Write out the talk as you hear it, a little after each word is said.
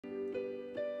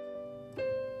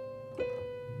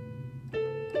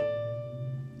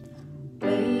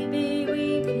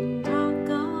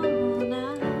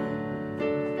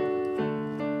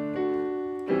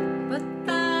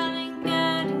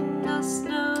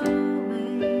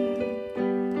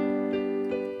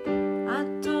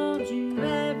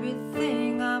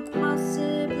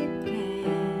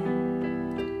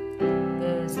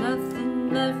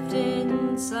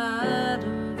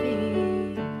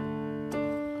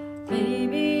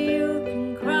Maybe you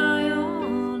can cry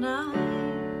all night.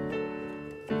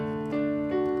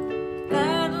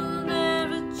 That'll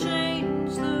never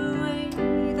change the way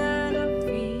that I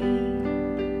feel.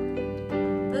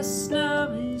 The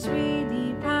snow is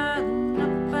really piling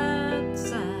up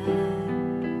outside.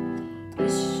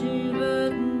 Wish you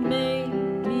wouldn't make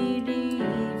me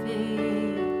leave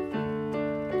it.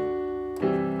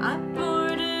 I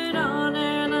poured it on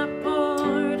and I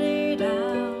poured it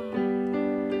out.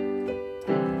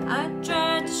 I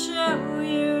tried to show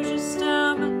you just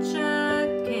how much I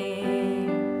care.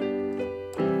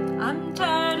 I'm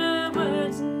tired of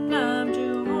words and I'm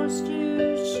too hoarse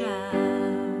to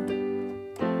shout.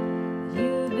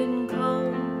 You've been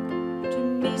cold to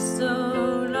me so